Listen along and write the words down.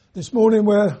This morning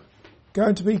we're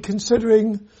going to be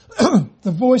considering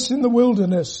the voice in the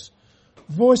wilderness.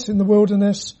 Voice in the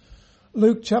wilderness,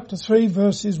 Luke chapter 3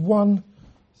 verses 1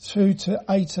 through to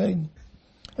 18.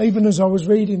 Even as I was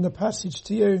reading the passage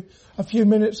to you a few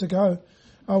minutes ago,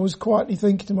 I was quietly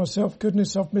thinking to myself,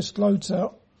 goodness, I've missed loads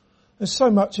out. There's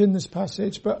so much in this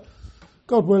passage, but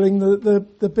God willing,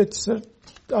 the bits that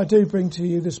I do bring to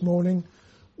you this morning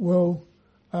will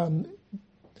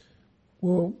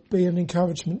be an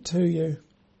encouragement to you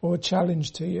or a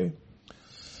challenge to you.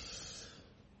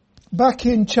 Back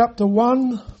in chapter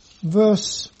 1,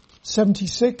 verse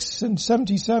 76 and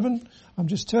 77, I'm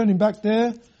just turning back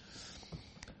there.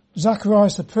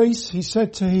 Zacharias the priest, he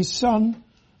said to his son,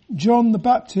 John the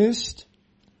Baptist,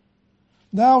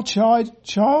 thou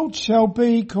child shall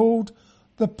be called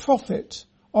the prophet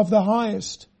of the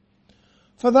highest.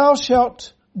 For thou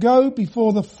shalt go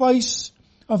before the face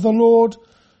of the Lord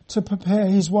to prepare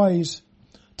his ways,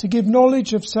 to give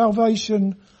knowledge of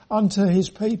salvation unto his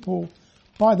people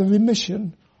by the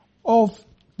remission of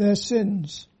their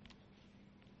sins,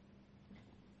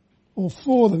 or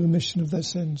for the remission of their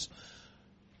sins,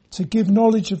 to give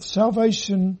knowledge of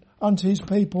salvation unto his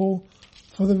people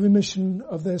for the remission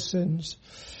of their sins.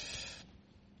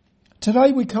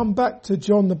 Today we come back to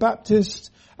John the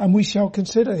Baptist, and we shall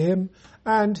consider him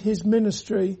and his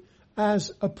ministry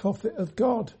as a prophet of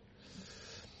God.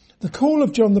 The call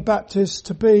of John the Baptist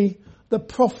to be the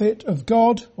prophet of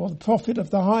God, or the prophet of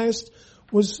the highest,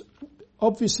 was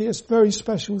obviously a very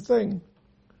special thing.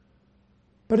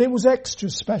 But it was extra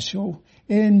special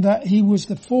in that he was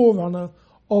the forerunner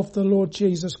of the Lord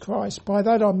Jesus Christ. By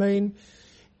that I mean,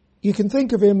 you can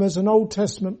think of him as an Old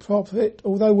Testament prophet.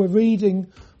 Although we're reading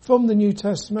from the New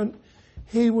Testament,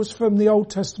 he was from the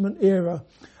Old Testament era.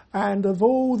 And of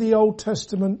all the Old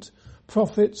Testament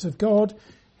prophets of God,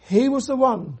 he was the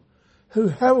one who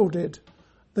heralded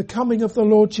the coming of the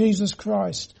Lord Jesus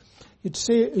Christ. You'd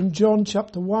see it in John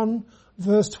chapter 1,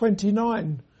 verse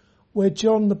 29, where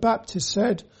John the Baptist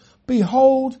said,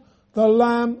 Behold the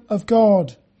Lamb of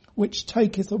God, which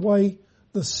taketh away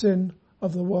the sin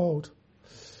of the world.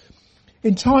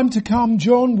 In time to come,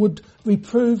 John would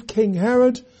reprove King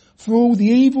Herod for all the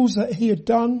evils that he had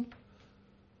done,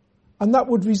 and that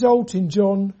would result in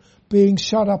John being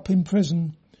shut up in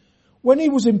prison. When he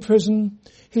was in prison,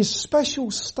 his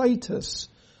special status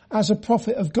as a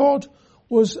prophet of God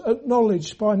was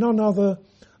acknowledged by none other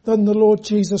than the Lord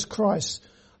Jesus Christ,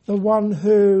 the one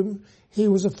whom he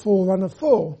was a forerunner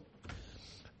for.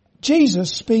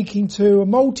 Jesus, speaking to a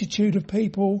multitude of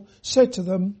people, said to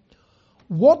them,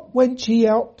 What went ye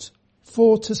out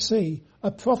for to see? A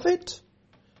prophet?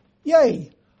 Yea,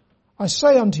 I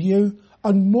say unto you,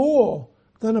 and more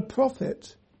than a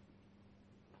prophet.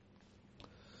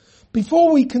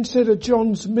 Before we consider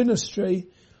John's ministry,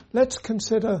 let's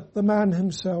consider the man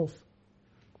himself.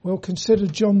 We'll consider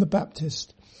John the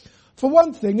Baptist. For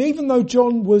one thing, even though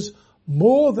John was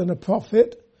more than a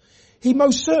prophet, he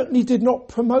most certainly did not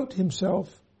promote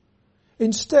himself.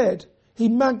 Instead, he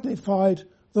magnified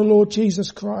the Lord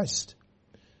Jesus Christ.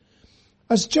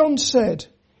 As John said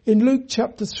in Luke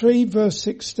chapter 3 verse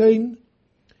 16,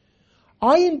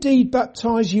 I indeed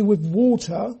baptize you with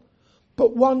water,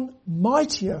 but one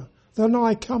mightier than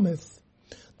I cometh,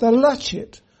 the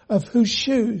latchet of whose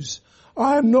shoes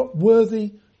I am not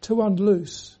worthy to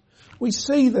unloose. We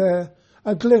see there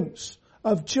a glimpse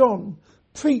of John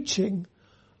preaching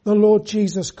the Lord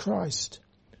Jesus Christ.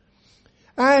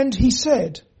 And he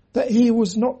said that he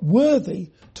was not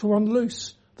worthy to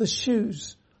unloose the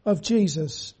shoes of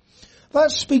Jesus.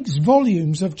 That speaks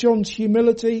volumes of John's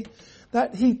humility,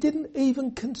 that he didn't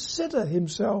even consider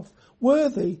himself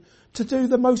worthy to do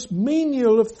the most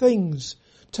menial of things,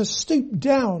 to stoop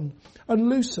down and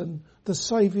loosen the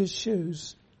Saviour's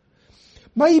shoes.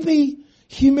 Maybe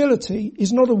humility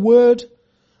is not a word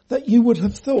that you would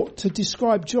have thought to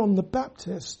describe John the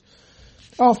Baptist.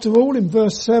 After all, in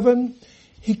verse 7,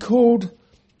 he called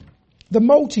the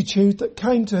multitude that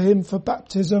came to him for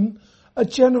baptism a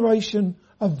generation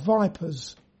of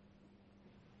vipers.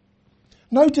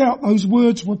 No doubt those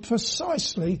words were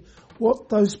precisely what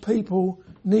those people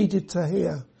needed to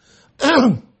hear.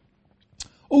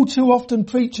 All too often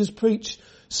preachers preach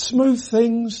smooth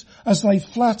things as they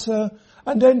flatter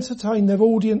and entertain their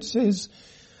audiences.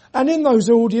 And in those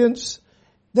audience,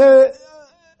 there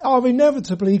are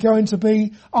inevitably going to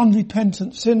be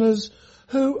unrepentant sinners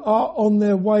who are on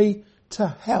their way to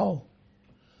hell.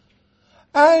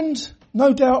 And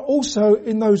no doubt also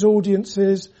in those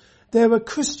audiences, there are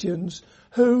Christians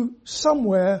who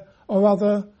somewhere or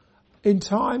other in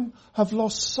time have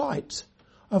lost sight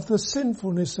of the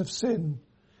sinfulness of sin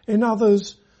in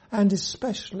others and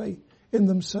especially in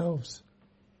themselves.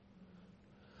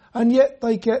 And yet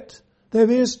they get their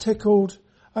ears tickled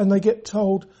and they get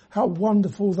told how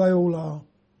wonderful they all are.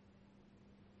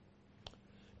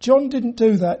 John didn't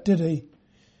do that, did he?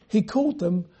 He called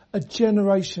them a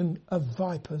generation of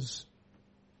vipers.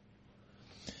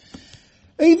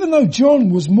 Even though John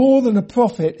was more than a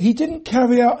prophet, he didn't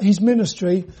carry out his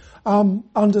ministry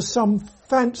under some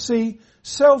fancy,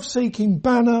 self-seeking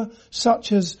banner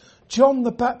such as John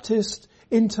the Baptist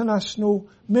International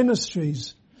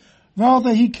Ministries.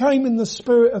 Rather, he came in the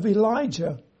spirit of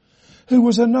Elijah, who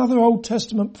was another Old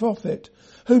Testament prophet,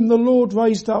 whom the Lord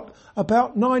raised up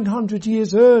about 900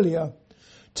 years earlier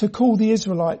to call the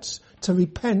Israelites to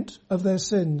repent of their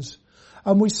sins.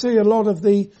 And we see a lot of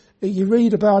you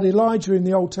read about Elijah in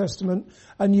the Old Testament,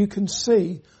 and you can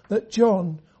see that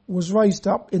John was raised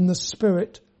up in the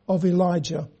spirit of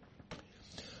Elijah.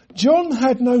 John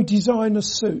had no designer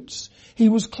suits. He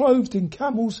was clothed in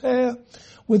camel's hair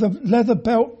with a leather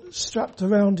belt strapped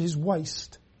around his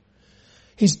waist.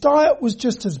 His diet was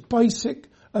just as basic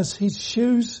as his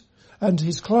shoes and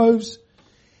his clothes.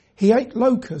 He ate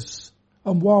locusts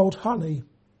and wild honey.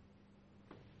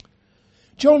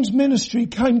 John's ministry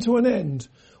came to an end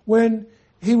when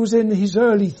he was in his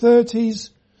early 30s,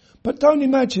 but don't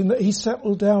imagine that he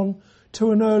settled down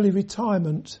to an early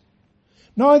retirement.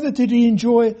 Neither did he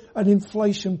enjoy an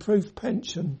inflation-proof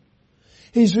pension.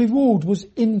 His reward was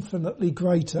infinitely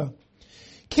greater.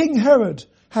 King Herod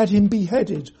had him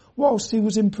beheaded whilst he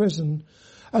was in prison,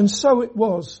 and so it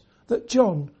was that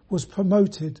John was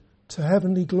promoted to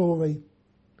heavenly glory,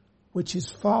 which is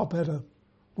far better,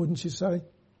 wouldn't you say?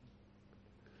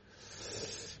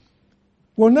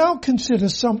 We'll now consider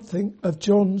something of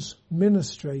John's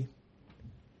ministry.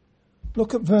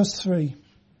 Look at verse 3.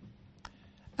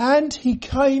 And he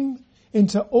came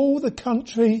into all the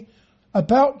country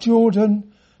about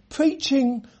Jordan,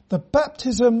 preaching the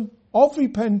baptism of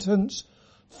repentance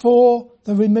for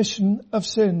the remission of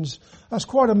sins. That's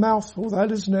quite a mouthful,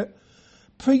 that, isn't it?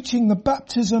 Preaching the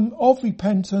baptism of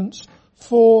repentance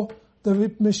for the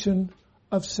remission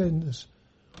of sins.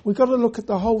 We've got to look at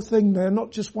the whole thing there,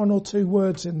 not just one or two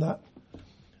words in that.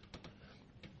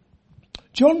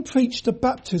 John preached a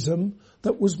baptism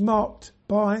that was marked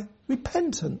by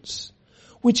repentance,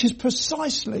 which is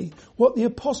precisely what the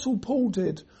Apostle Paul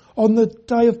did on the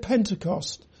day of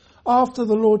Pentecost, after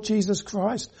the Lord Jesus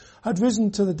Christ had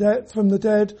risen from the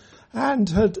dead and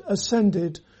had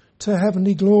ascended to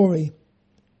heavenly glory.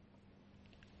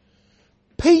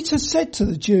 Peter said to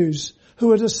the Jews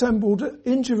who had assembled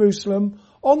in Jerusalem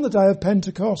on the day of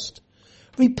Pentecost,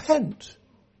 repent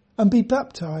and be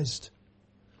baptized.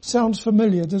 Sounds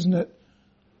familiar, doesn't it?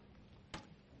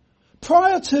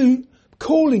 Prior to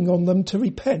calling on them to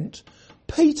repent,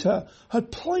 Peter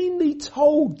had plainly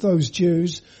told those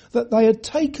Jews that they had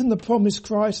taken the promised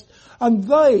Christ and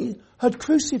they had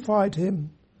crucified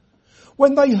him.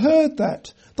 When they heard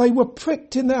that, they were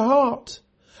pricked in their heart,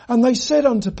 and they said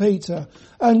unto Peter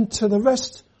and to the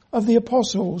rest of the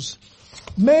apostles,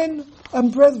 men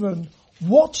and brethren,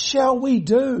 what shall we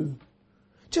do?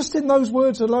 Just in those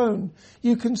words alone,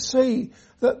 you can see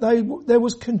that there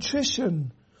was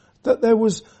contrition, that there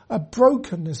was a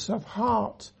brokenness of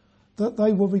heart, that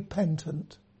they were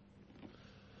repentant.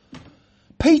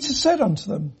 Peter said unto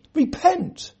them,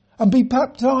 repent and be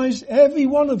baptized, every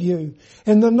one of you,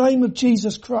 in the name of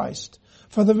Jesus Christ,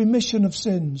 for the remission of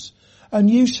sins, and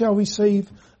you shall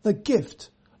receive the gift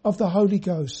of the Holy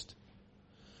Ghost.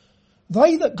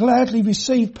 They that gladly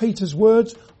received Peter's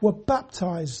words were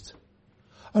baptized.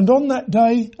 And on that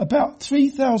day, about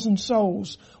 3,000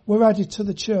 souls were added to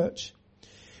the church.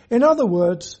 In other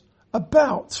words,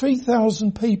 about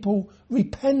 3,000 people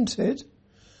repented,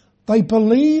 they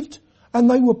believed, and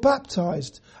they were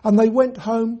baptized, and they went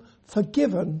home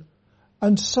forgiven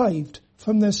and saved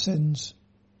from their sins.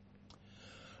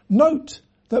 Note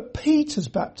that Peter's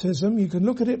baptism, you can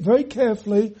look at it very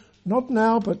carefully, not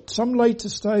now, but some later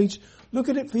stage. Look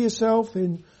at it for yourself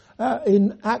in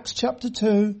Acts chapter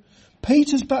 2.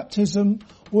 Peter's baptism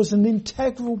was an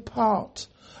integral part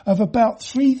of about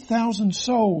 3,000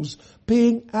 souls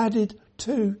being added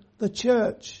to the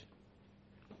church.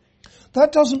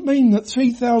 That doesn't mean that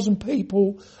 3,000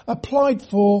 people applied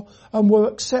for and were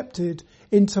accepted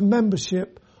into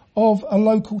membership of a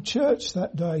local church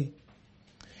that day.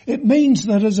 It means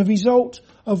that as a result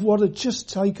of what had just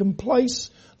taken place,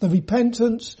 the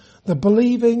repentance, the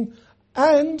believing,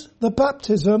 and the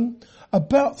baptism,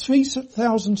 about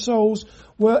 3,000 souls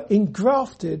were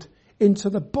engrafted into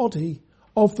the body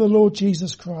of the Lord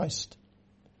Jesus Christ.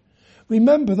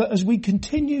 Remember that as we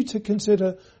continue to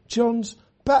consider John's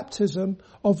baptism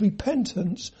of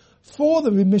repentance for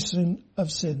the remission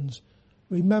of sins,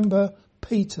 remember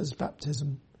Peter's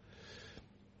baptism.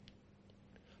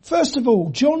 First of all,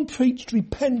 John preached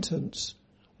repentance,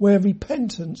 where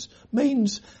repentance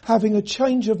means having a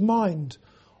change of mind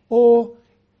or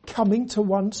coming to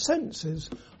one's senses.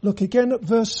 Look again at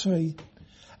verse 3.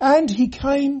 And he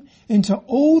came into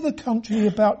all the country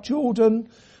about Jordan,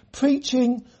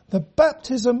 preaching the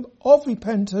baptism of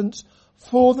repentance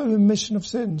for the remission of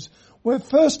sins. We're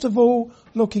first of all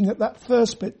looking at that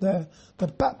first bit there, the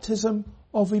baptism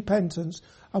of repentance,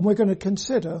 and we're going to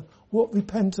consider what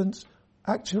repentance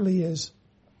actually is.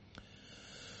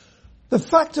 The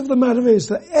fact of the matter is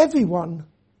that everyone,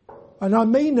 and I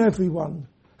mean everyone,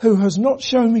 who has not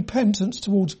shown repentance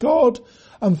towards God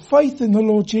and faith in the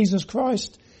Lord Jesus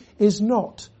Christ is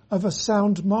not of a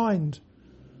sound mind.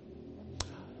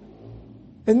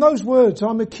 In those words,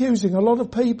 I'm accusing a lot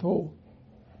of people,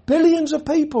 billions of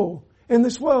people in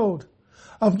this world,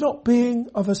 of not being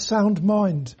of a sound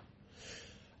mind.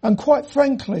 And quite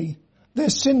frankly, they're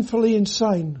sinfully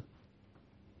insane.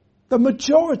 The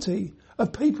majority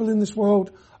of people in this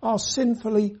world are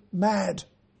sinfully mad.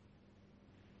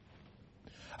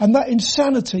 And that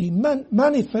insanity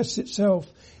manifests itself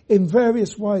in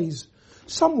various ways,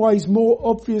 some ways more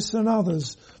obvious than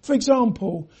others. For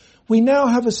example, we now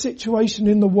have a situation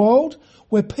in the world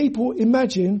where people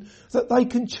imagine that they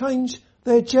can change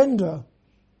their gender.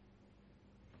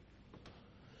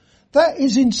 That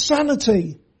is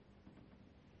insanity.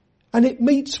 And it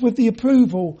meets with the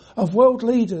approval of world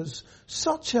leaders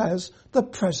such as the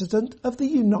President of the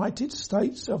United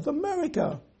States of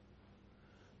America.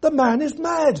 The man is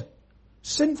mad,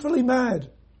 sinfully mad.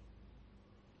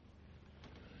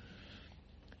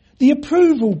 The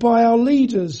approval by our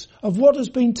leaders of what has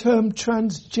been termed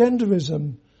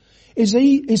transgenderism is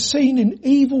seen in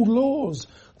evil laws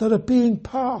that are being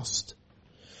passed,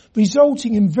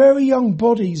 resulting in very young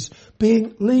bodies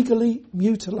being legally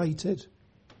mutilated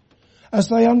as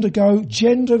they undergo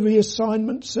gender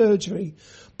reassignment surgery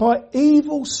by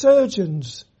evil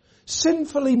surgeons,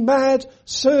 sinfully mad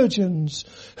surgeons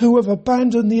who have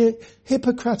abandoned the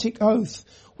Hippocratic Oath,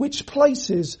 which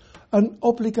places an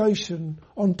obligation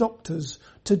on doctors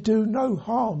to do no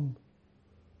harm.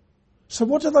 So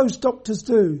what do those doctors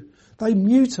do? They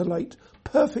mutilate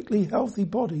perfectly healthy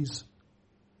bodies.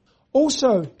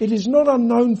 Also, it is not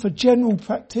unknown for general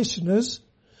practitioners,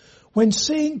 when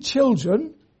seeing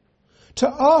children, to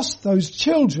ask those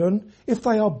children if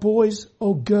they are boys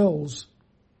or girls.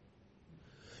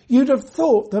 You'd have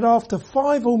thought that after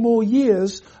 5 or more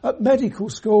years at medical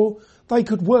school, they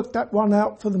could work that one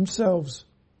out for themselves.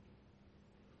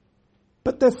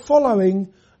 But they're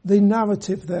following the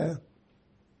narrative there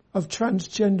of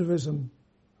transgenderism.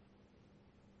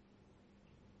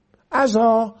 As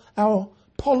are our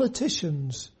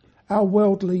politicians, our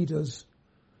world leaders,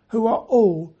 who are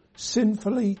all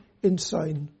sinfully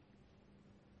insane.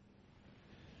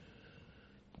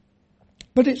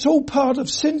 But it's all part of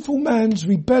sinful man's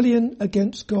rebellion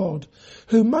against God,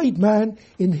 who made man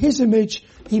in his image.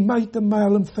 He made them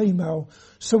male and female.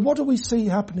 So what do we see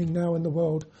happening now in the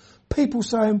world? People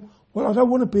saying, well, I don't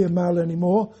want to be a male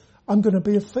anymore. I'm going to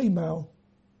be a female.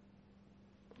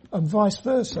 And vice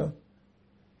versa.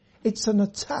 It's an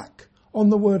attack on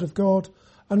the word of God,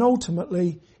 and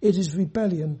ultimately it is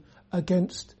rebellion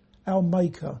against our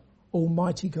Maker,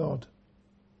 Almighty God.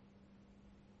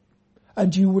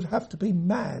 And you would have to be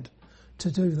mad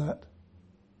to do that.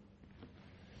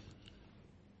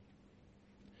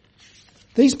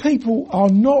 These people are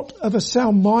not of a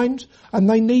sound mind, and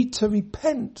they need to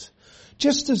repent,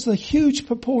 just as the huge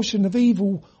proportion of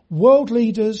evil world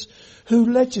leaders who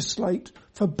legislate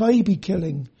for baby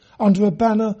killing under a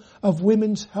banner of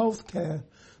women's health care.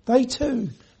 They too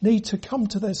need to come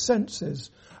to their senses,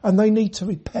 and they need to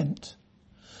repent.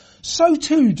 So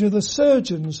too do the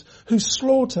surgeons who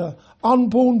slaughter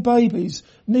unborn babies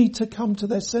need to come to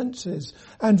their senses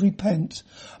and repent.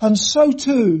 And so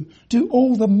too do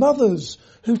all the mothers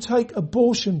who take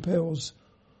abortion pills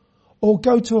or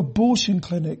go to abortion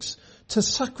clinics to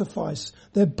sacrifice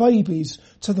their babies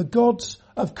to the gods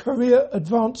of career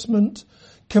advancement,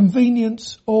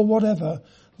 convenience, or whatever.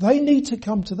 They need to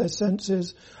come to their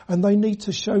senses, and they need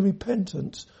to show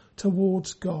repentance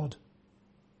towards God.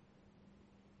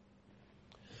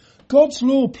 God's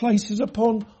law places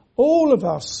upon all of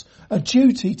us a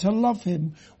duty to love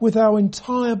him with our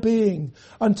entire being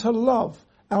and to love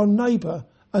our neighbour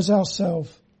as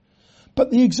ourselves.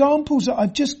 But the examples that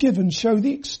I've just given show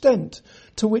the extent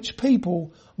to which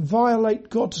people violate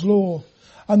God's law.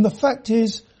 And the fact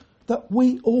is that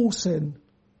we all sin.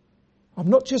 I'm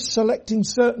not just selecting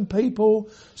certain people,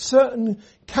 certain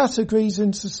categories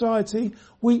in society.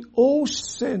 We all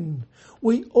sin.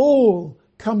 We all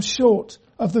come short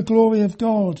of the glory of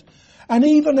God. And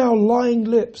even our lying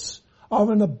lips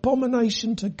are an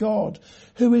abomination to God,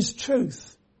 who is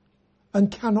truth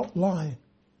and cannot lie.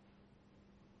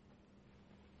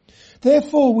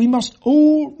 Therefore, we must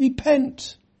all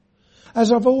repent.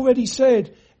 As I've already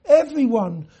said,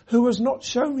 everyone who has not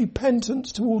shown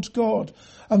repentance towards God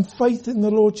and faith in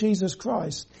the Lord Jesus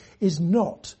Christ is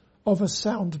not of a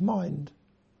sound mind.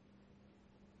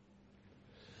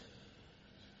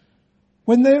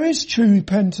 When there is true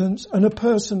repentance and a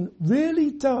person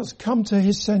really does come to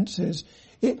his senses,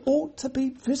 it ought to be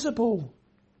visible.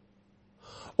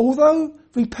 Although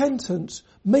repentance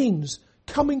means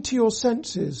coming to your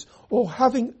senses or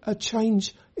having a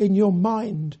change in your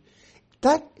mind,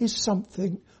 that is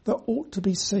something that ought to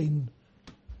be seen.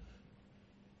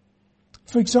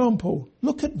 For example,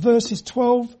 look at verses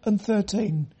 12 and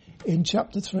 13 in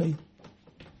chapter 3.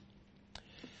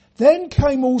 Then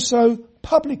came also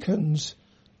publicans,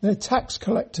 their tax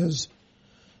collectors,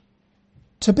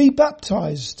 to be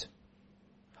baptized,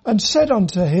 and said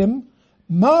unto him,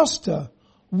 Master,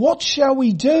 what shall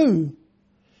we do?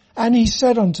 And he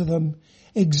said unto them,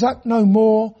 Exact no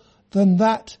more than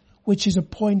that which is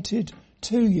appointed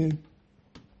to you.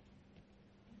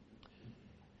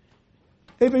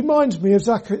 It reminds me of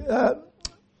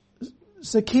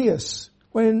Zacchaeus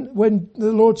when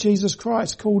the Lord Jesus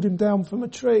Christ called him down from a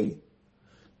tree.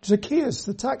 Zacchaeus,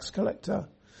 the tax collector.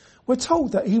 We're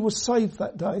told that he was saved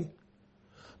that day.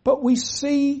 But we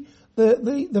see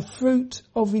the fruit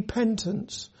of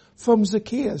repentance from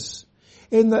Zacchaeus,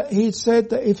 in that he said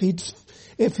that if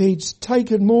he'd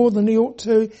taken more than he ought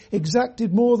to,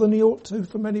 exacted more than he ought to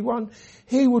from anyone,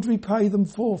 he would repay them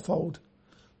fourfold.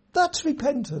 That's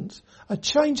repentance, a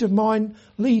change of mind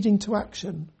leading to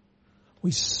action.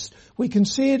 We can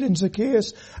see it in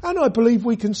Zacchaeus, and I believe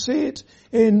we can see it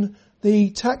in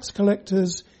the tax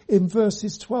collectors in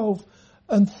verses 12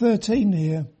 and 13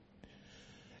 here.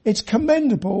 It's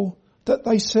commendable that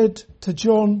they said to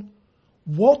John,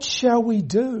 What shall we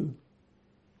do?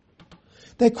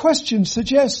 Their question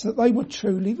suggests that they were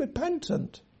truly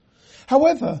repentant.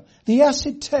 However, the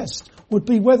acid test would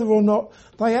be whether or not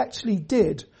they actually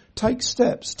did take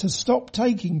steps to stop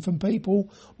taking from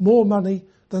people more money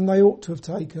than they ought to have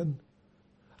taken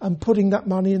and putting that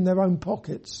money in their own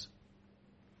pockets.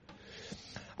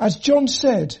 As John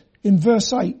said in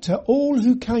verse 8 to all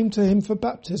who came to him for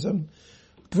baptism,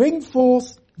 Bring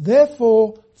forth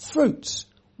therefore fruits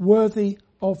worthy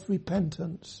of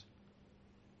repentance.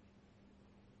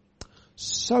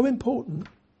 So important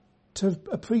to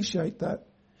appreciate that.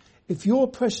 If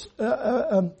you're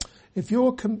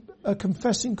a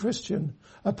confessing Christian,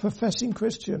 a professing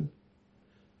Christian,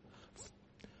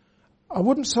 I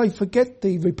wouldn't say forget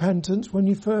the repentance when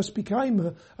you first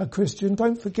became a Christian.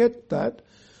 Don't forget that.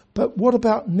 But what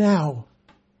about now?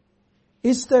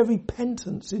 Is there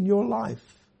repentance in your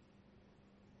life?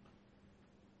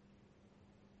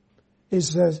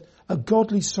 Is there a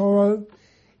godly sorrow?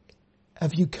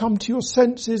 Have you come to your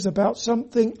senses about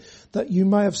something that you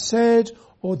may have said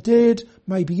or did,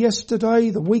 maybe yesterday,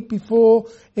 the week before,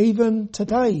 even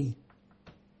today?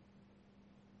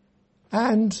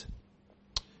 And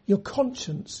your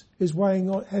conscience is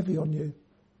weighing heavy on you.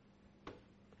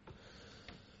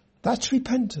 That's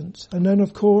repentance. And then,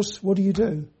 of course, what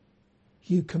do?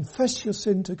 You confess your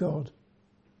sin to God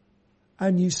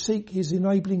and you seek his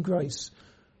enabling grace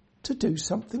to do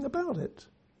something about it.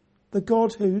 The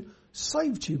God who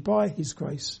saved you by his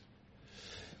grace.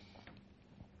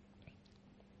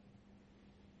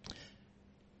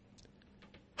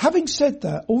 Having said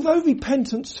that, although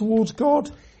repentance towards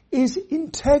God is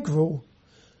integral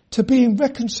to being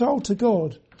reconciled to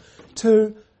God,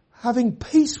 to having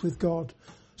peace with God,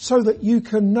 so that you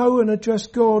can know and address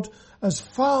God as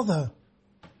Father,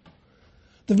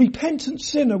 the repentant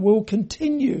sinner will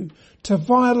continue to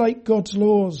violate God's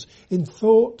laws in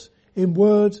thought, in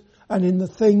word, and in the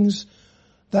things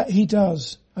that he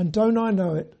does. And don't I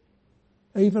know it,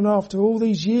 even after all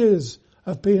these years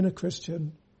of being a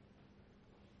Christian.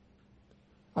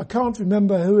 I can't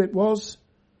remember who it was,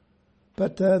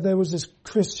 but there was this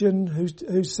Christian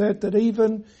who said that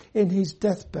even in his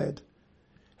deathbed,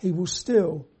 he will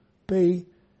still be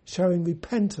showing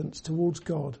repentance towards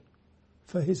God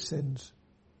for his sins.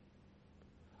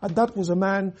 And that was a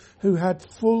man who had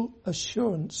full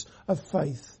assurance of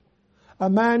faith. A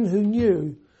man who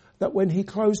knew that when he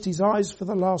closed his eyes for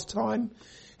the last time,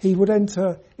 he would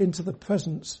enter into the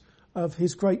presence of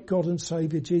his great God and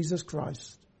Saviour, Jesus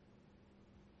Christ.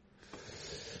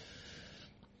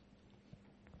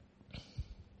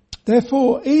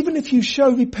 Therefore, even if you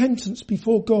show repentance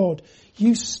before God,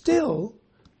 you still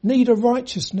need a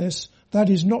righteousness that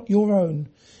is not your own.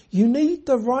 You need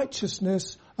the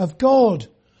righteousness of God,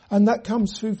 and that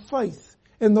comes through faith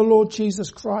in the Lord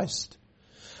Jesus Christ.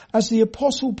 As the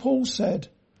Apostle Paul said,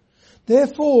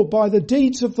 therefore by the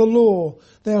deeds of the law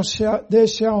there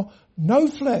shall no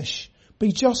flesh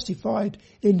be justified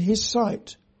in his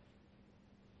sight.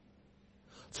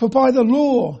 For by the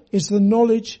law is the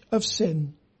knowledge of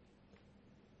sin.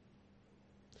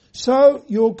 So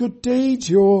your good deeds,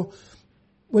 your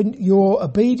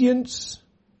obedience,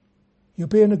 you're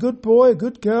being a good boy, a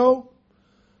good girl,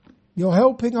 you're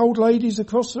helping old ladies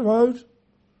across the road,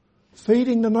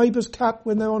 feeding the neighbour's cat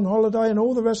when they're on holiday and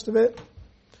all the rest of it.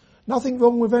 Nothing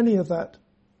wrong with any of that.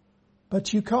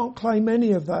 But you can't claim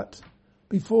any of that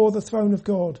before the throne of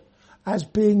God as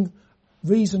being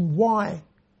reason why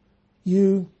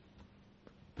you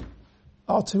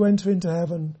are to enter into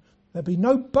heaven. There'll be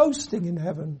no boasting in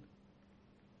heaven.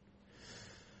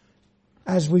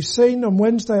 As we've seen on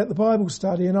Wednesday at the Bible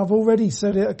study, and I've already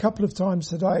said it a couple of times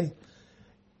today,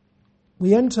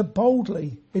 we enter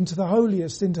boldly into the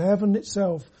holiest, into heaven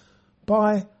itself,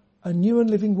 by a new and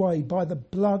living way, by the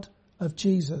blood of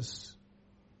Jesus.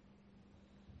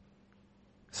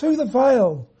 Through the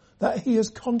veil that he has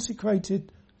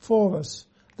consecrated for us,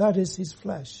 that is his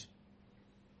flesh.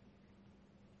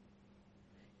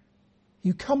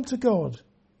 You come to God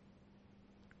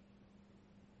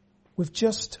with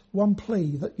just one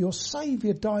plea, that your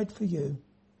Saviour died for you.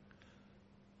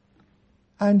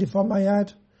 And if I may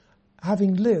add,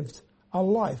 having lived a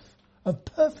life of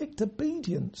perfect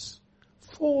obedience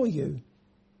for you.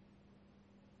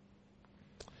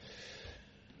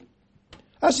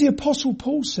 As the Apostle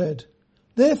Paul said,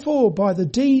 therefore by the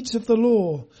deeds of the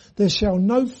law there shall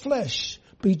no flesh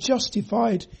be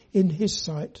justified in his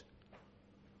sight.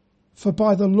 For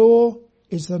by the law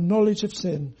is the knowledge of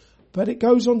sin. But it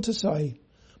goes on to say,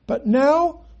 but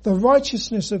now the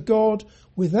righteousness of God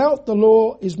without the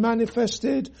law is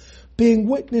manifested, being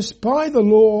witnessed by the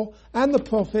law and the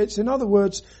prophets. In other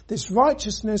words, this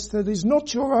righteousness that is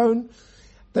not your own,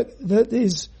 that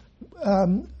is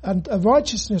and a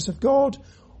righteousness of God.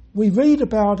 We read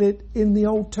about it in the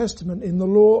Old Testament, in the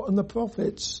law and the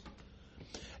prophets.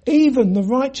 Even the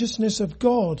righteousness of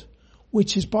God,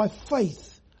 which is by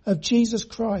faith of Jesus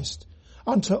Christ,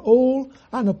 unto all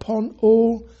and upon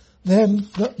all them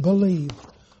that believe.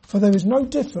 For there is no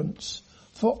difference,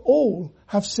 for all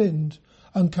have sinned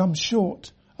and come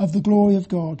short of the glory of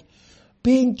God,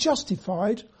 being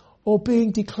justified or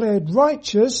being declared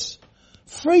righteous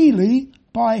freely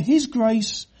by his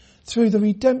grace through the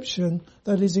redemption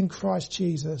that is in Christ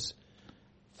Jesus.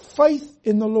 Faith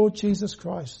in the Lord Jesus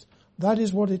Christ. That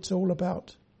is what it's all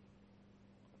about.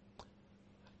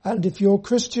 And if you're a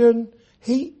Christian,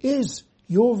 he is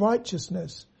your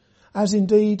righteousness, as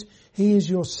indeed he is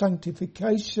your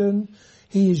sanctification,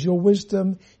 he is your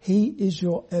wisdom, he is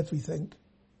your everything.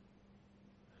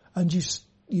 And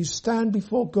you stand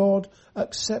before God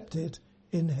accepted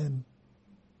in him.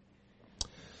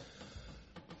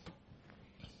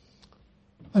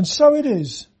 And so it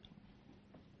is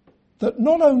that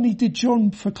not only did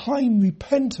John proclaim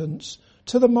repentance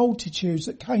to the multitudes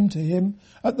that came to him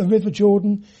at the River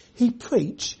Jordan, he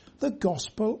preached the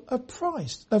gospel of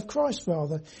Christ.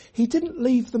 He didn't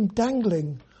leave them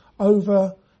dangling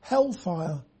over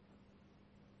hellfire.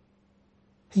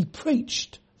 He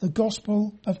preached the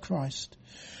gospel of Christ.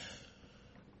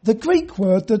 The Greek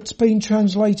word that's been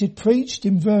translated preached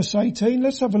in verse 18,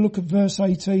 let's have a look at verse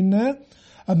 18 there.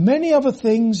 And many other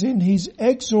things in his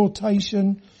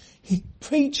exhortation he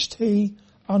preached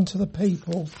unto the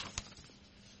people.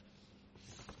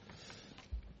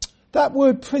 That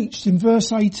word preached in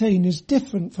verse 18 is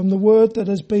different from the word that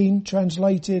has been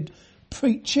translated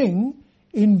preaching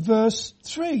in verse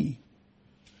 3,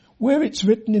 where it's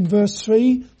written in verse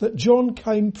 3 that John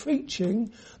came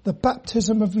preaching the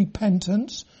baptism of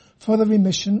repentance for the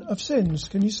remission of sins.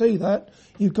 Can you see that?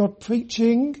 You've got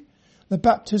preaching the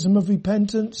baptism of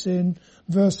repentance in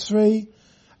verse 3,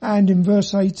 and in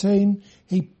verse 18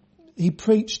 he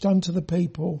preached unto the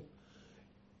people.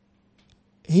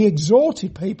 He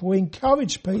exhorted people,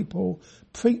 encouraged people,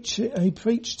 he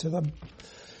preached to them.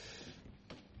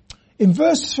 In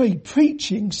verse 3,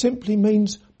 preaching simply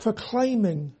means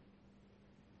proclaiming.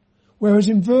 Whereas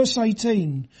in verse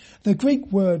 18, the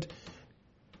Greek word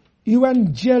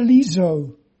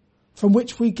evangelizo, from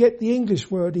which we get the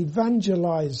English word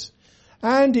evangelize,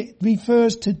 and it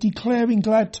refers to declaring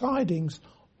glad tidings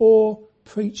or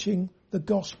preaching the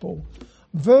gospel.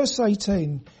 Verse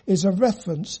 18 is a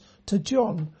reference to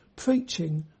John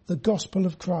preaching the gospel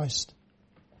of Christ.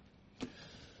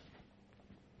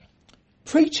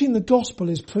 Preaching the gospel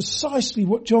is precisely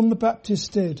what John the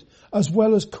Baptist did, as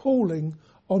well as calling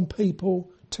on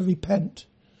people to repent.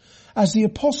 As the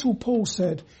Apostle Paul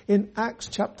said in Acts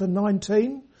chapter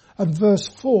 19 and verse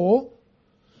 4,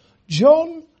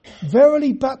 John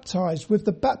verily baptized with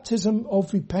the baptism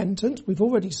of repentance. We've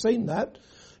already seen that.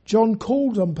 John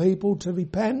called on people to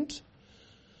repent.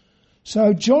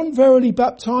 So John verily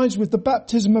baptized with the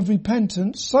baptism of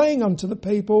repentance, saying unto the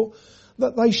people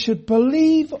that they should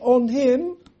believe on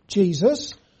him,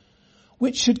 Jesus,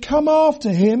 which should come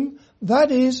after him,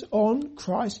 that is, on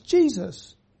Christ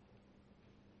Jesus.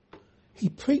 He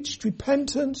preached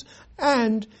repentance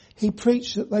and he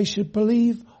preached that they should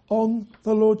believe on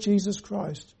the Lord Jesus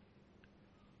Christ.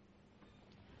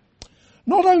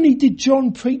 Not only did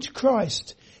John preach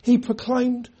Christ, he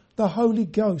proclaimed the Holy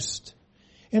Ghost.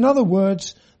 In other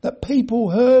words, that people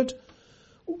heard,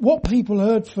 what people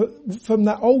heard from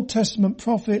that Old Testament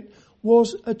prophet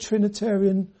was a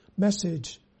Trinitarian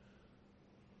message.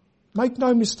 Make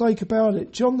no mistake about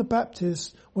it, John the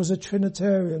Baptist was a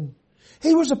Trinitarian.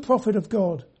 He was a prophet of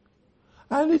God.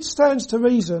 And it stands to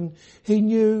reason he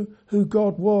knew who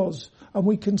God was. And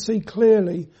we can see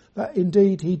clearly that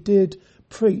indeed he did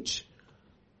preach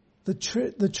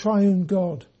the triune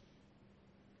God.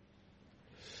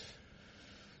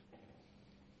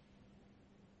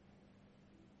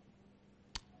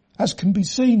 As can be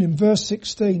seen in verse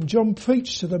 16, John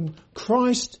preached to them,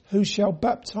 Christ who shall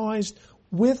baptize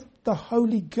with the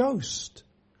Holy Ghost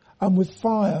and with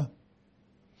fire.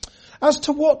 As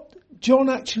to what John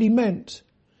actually meant,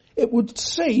 it would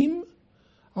seem,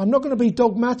 I'm not going to be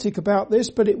dogmatic about this,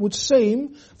 but it would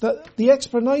seem that the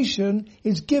explanation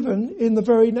is given in the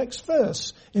very next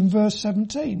verse, in verse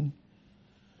 17.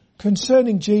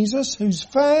 Concerning Jesus, whose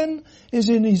fan is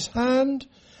in his hand,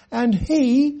 and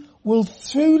he will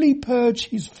truly purge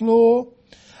his floor,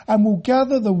 and will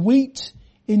gather the wheat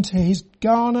into his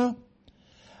garner,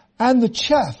 and the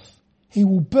chaff he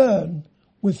will burn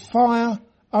with fire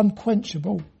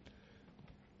unquenchable.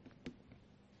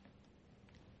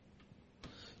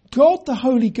 God the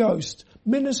Holy Ghost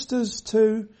ministers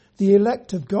to the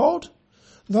elect of God,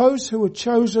 those who were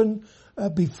chosen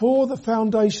before the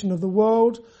foundation of the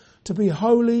world to be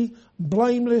holy,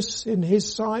 blameless in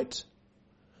his sight,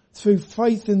 through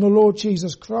faith in the Lord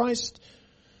Jesus Christ.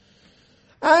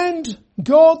 And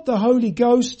God the Holy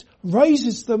Ghost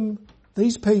raises them,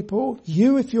 these people,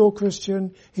 you if you're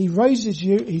Christian, he's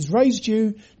raised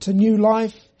you to new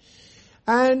life,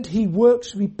 and he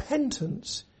works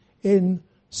repentance in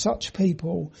such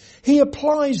people. He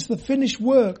applies the finished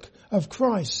work of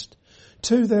Christ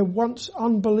to their once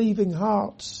unbelieving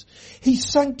hearts. He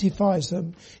sanctifies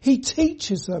them. He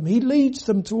teaches them. He leads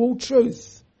them to all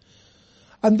truth.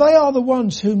 And they are the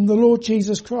ones whom the Lord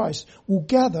Jesus Christ will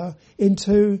gather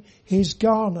into his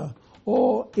garner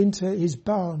or into his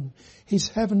barn, his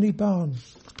heavenly barn.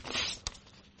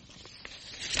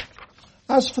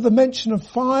 As for the mention of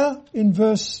fire in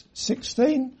verse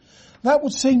 16, that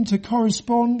would seem to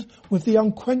correspond with the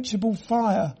unquenchable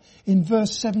fire in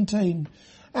verse 17.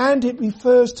 And it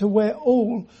refers to where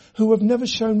all who have never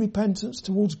shown repentance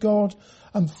towards God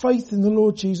and faith in the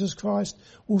Lord Jesus Christ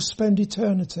will spend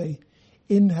eternity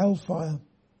in hellfire.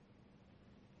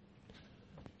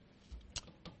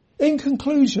 In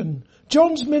conclusion,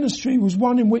 John's ministry was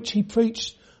one in which he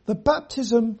preached the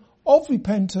baptism of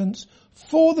repentance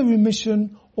for the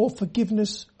remission or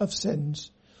forgiveness of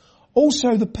sins.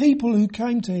 Also, the people who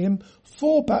came to him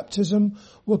for baptism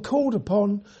were called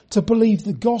upon to believe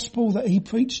the gospel that he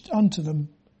preached unto them.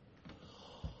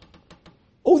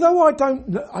 Although I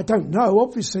don't know,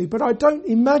 obviously, but I don't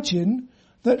imagine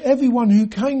that everyone who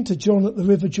came to John at the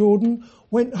River Jordan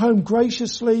went home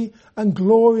graciously and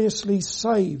gloriously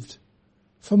saved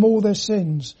from all their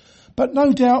sins. But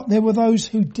no doubt there were those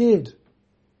who did,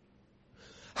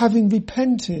 having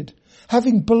repented,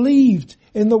 having believed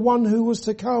in the one who was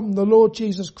to come, the Lord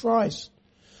Jesus Christ.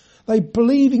 They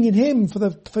believing in him for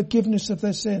the forgiveness of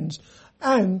their sins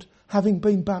and having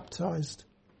been baptized.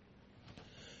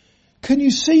 Can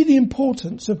you see the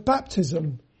importance of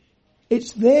baptism?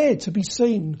 It's there to be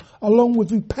seen along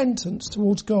with repentance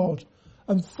towards God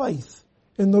and faith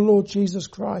in the Lord Jesus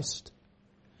Christ.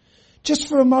 Just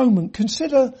for a moment,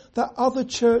 consider that other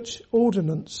church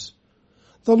ordinance,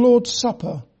 the Lord's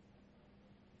Supper,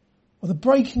 or the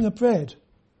breaking of bread,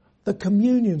 the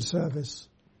communion service.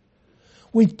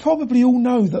 We probably all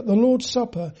know that the Lord's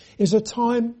Supper is a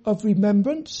time of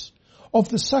remembrance of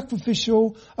the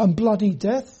sacrificial and bloody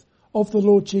death of the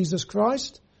Lord Jesus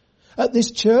Christ. At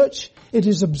this church, it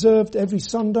is observed every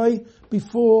Sunday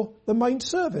before the main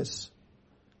service.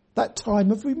 That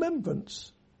time of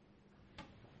remembrance.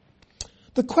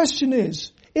 The question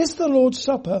is the Lord's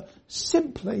Supper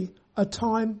simply a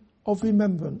time of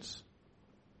remembrance.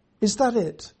 Is that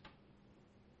it?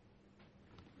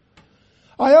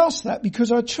 I ask that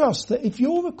because I trust that if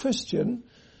you're a Christian,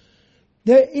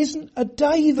 there isn't a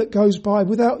day that goes by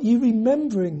without you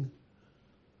remembering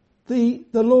the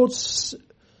Lord's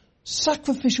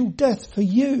sacrificial death for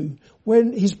you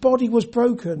when his body was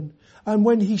broken and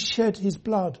when he shed his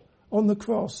blood on the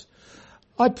cross.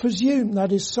 I presume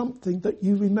that is something that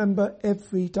you remember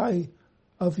every day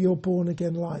of your born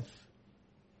again life.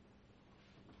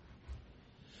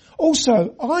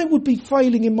 Also, I would be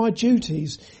failing in my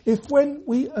duties if when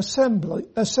we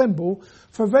assemble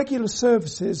for regular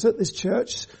services at this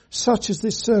church, such as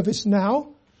this service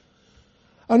now,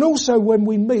 and also when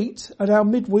we meet at our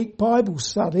midweek Bible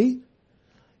study,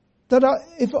 that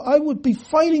I would be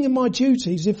failing in my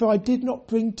duties if I did not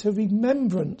bring to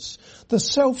remembrance the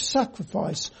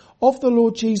self-sacrifice of the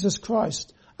Lord Jesus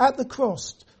Christ at the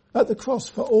cross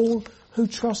for all who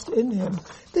trust in him.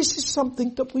 This is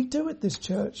something that we do at this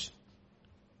church.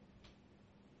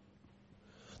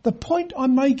 The point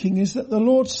I'm making is that the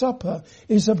Lord's Supper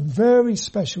is a very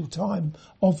special time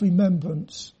of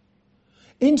remembrance,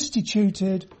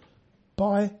 instituted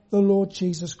by the Lord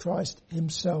Jesus Christ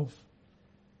himself.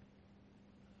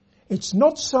 It's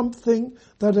not something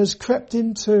that has crept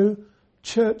into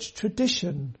church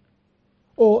tradition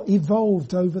or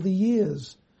evolved over the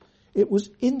years. It was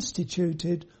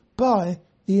instituted by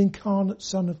the incarnate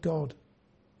Son of God.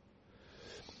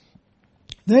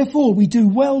 Therefore, we do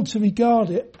well to regard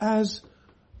it as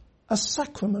a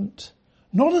sacrament,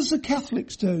 not as the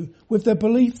Catholics do, with their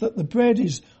belief that the bread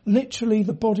is literally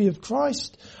the body of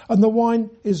Christ and the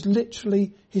wine is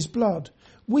literally his blood.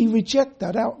 We reject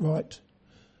that outright.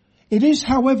 It is,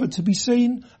 however, to be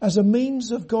seen as a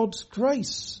means of God's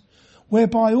grace,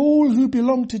 whereby all who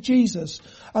belong to Jesus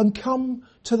and come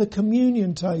to the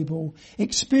communion table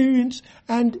experience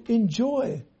and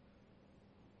enjoy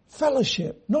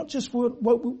fellowship, not just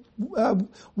one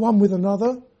with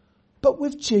another, but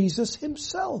with Jesus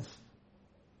himself.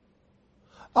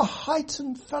 A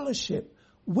heightened fellowship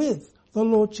with the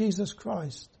Lord Jesus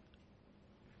Christ.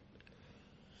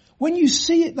 When you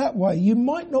see it that way, you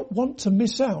might not want to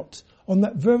miss out on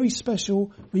that very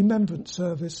special remembrance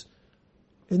service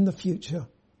in the future.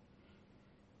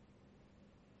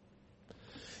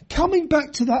 Coming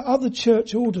back to that other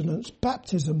church ordinance,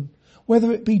 baptism,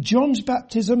 whether it be John's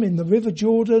baptism in the River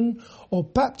Jordan or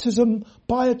baptism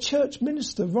by a church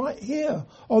minister right here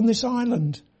on this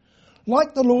island,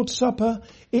 like the Lord's Supper,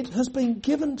 it has been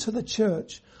given to the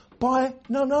church by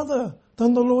none other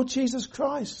than the Lord Jesus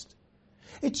Christ.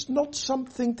 It's not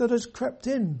something that has crept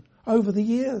in over the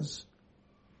years.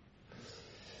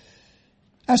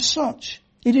 As such,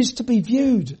 it is to be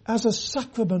viewed as a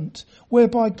sacrament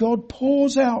whereby God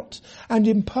pours out and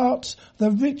imparts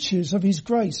the riches of his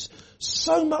grace,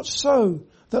 so much so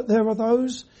that there are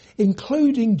those,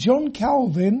 including John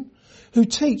Calvin, who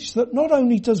teach that not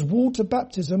only does water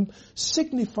baptism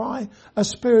signify a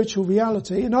spiritual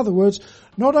reality, in other words,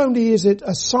 not only is it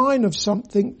a sign of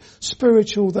something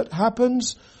spiritual that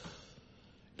happens,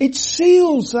 it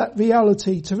seals that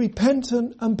reality to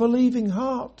repentant and believing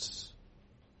hearts.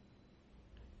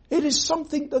 It is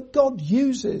something that God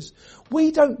uses.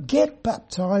 We don't get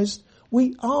baptized,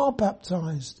 we are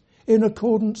baptized in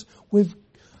accordance with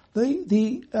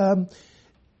the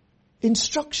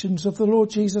instructions of the Lord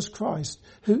Jesus Christ,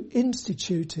 who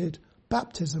instituted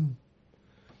baptism.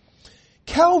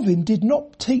 Calvin did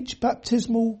not teach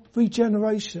baptismal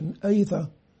regeneration either.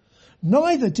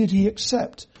 Neither did he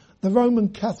accept the Roman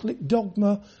Catholic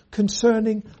dogma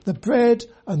concerning the bread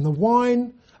and the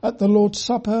wine at the Lord's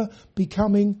Supper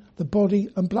becoming the body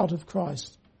and blood of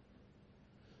Christ.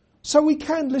 So we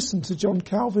can listen to John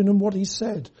Calvin and what he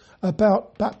said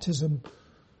about baptism.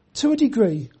 To a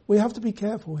degree, we have to be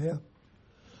careful here.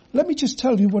 Let me just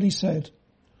tell you what he said.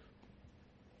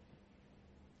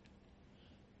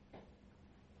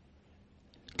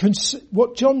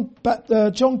 What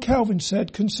John Calvin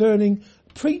said concerning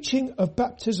preaching of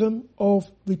baptism of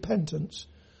repentance.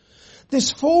 This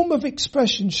form of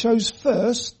expression shows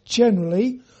first,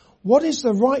 generally, what is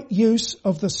the right use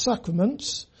of the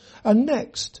sacraments, and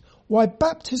next, why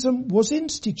baptism was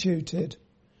instituted,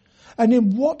 and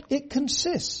in what it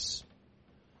consists.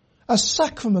 A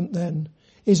sacrament, then,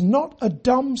 is not a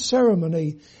dumb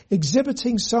ceremony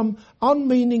exhibiting some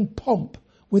unmeaning pomp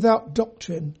without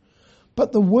doctrine,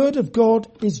 but the Word of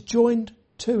God is joined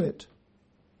to it.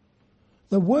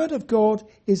 The Word of God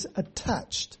is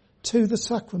attached to the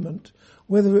sacrament,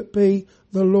 whether it be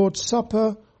the Lord's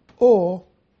Supper or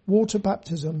water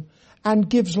baptism, and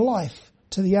gives life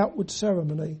to the outward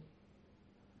ceremony.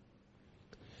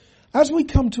 As we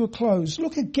come to a close,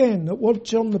 look again at what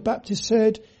John the Baptist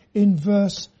said in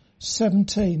verse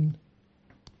 17.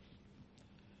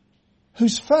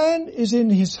 Whose fan is in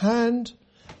his hand,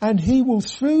 and he will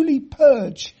thoroughly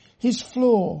purge his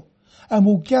floor, and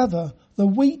will gather the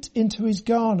wheat into his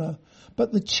garner,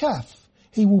 but the chaff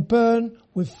he will burn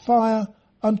with fire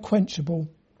unquenchable.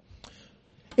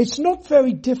 It's not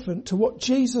very different to what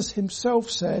Jesus himself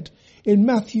said in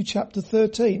Matthew chapter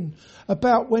 13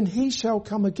 about when he shall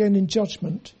come again in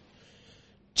judgment.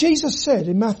 Jesus said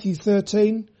in Matthew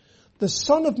 13, the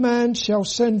Son of Man shall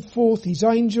send forth his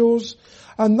angels,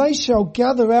 and they shall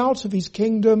gather out of his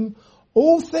kingdom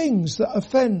all things that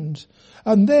offend,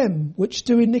 and them which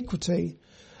do iniquity,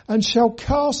 and shall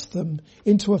cast them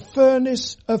into a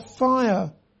furnace of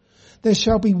fire. There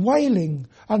shall be wailing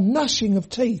and gnashing of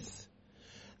teeth.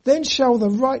 Then shall the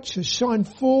righteous shine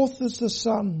forth as the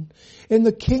sun in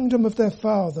the kingdom of their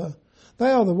Father. They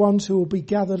are the ones who will be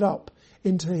gathered up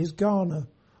into his garner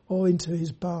or into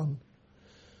his barn.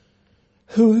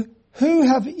 Who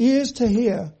have ears to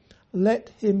hear, let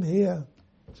him hear.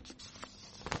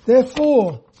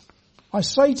 Therefore, I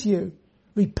say to you,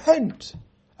 repent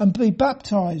and be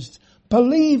baptized,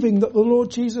 believing that the Lord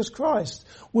Jesus Christ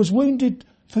was wounded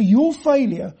for your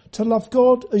failure to love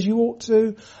God as you ought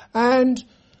to, and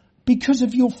because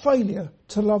of your failure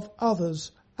to love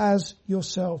others as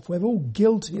yourself. We're all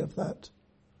guilty of that.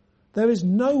 There is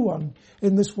no one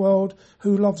in this world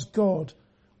who loves God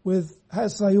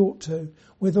as they ought to,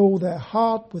 with all their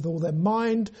heart, with all their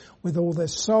mind, with all their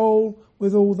soul,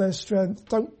 with all their strength.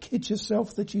 Don't kid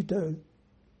yourself that you do.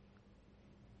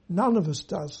 None of us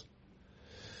does.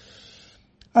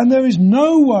 And there is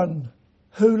no one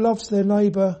who loves their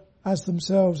neighbour as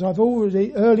themselves.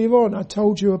 Earlier on, I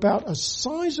told you about a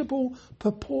sizable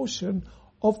proportion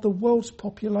of the world's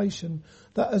population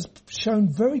that has shown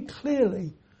very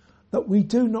clearly that we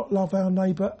do not love our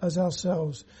neighbour as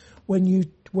ourselves. When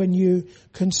you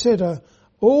consider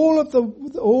all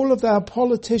of our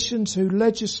politicians who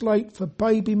legislate for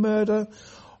baby murder,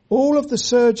 all of the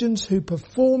surgeons who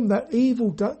perform that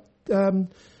evil,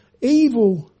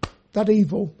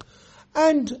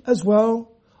 and as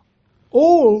well,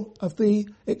 all of the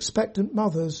expectant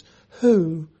mothers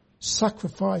who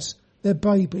sacrifice their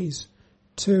babies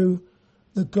to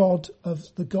the gods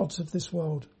of this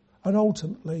world, and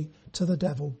ultimately to the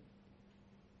devil.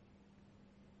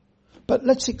 But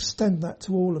let's extend that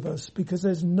to all of us, because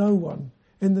there's no one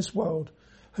in this world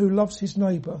who loves his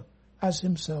neighbour as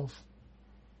himself.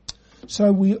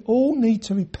 So we all need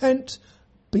to repent,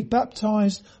 be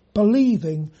baptised,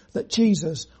 believing that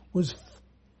Jesus was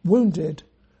wounded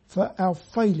for our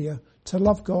failure to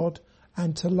love God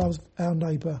and to love our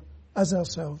neighbour as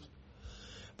ourselves.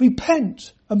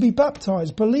 Repent and be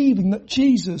baptised, believing that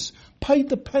Jesus paid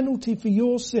the penalty for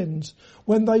your sins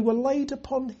when they were laid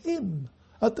upon him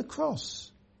at the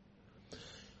cross.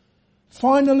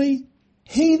 Finally,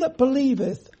 he that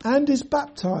believeth and is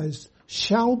baptised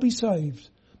shall be saved,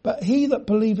 but he that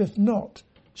believeth not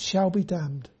shall be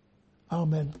damned.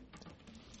 Amen.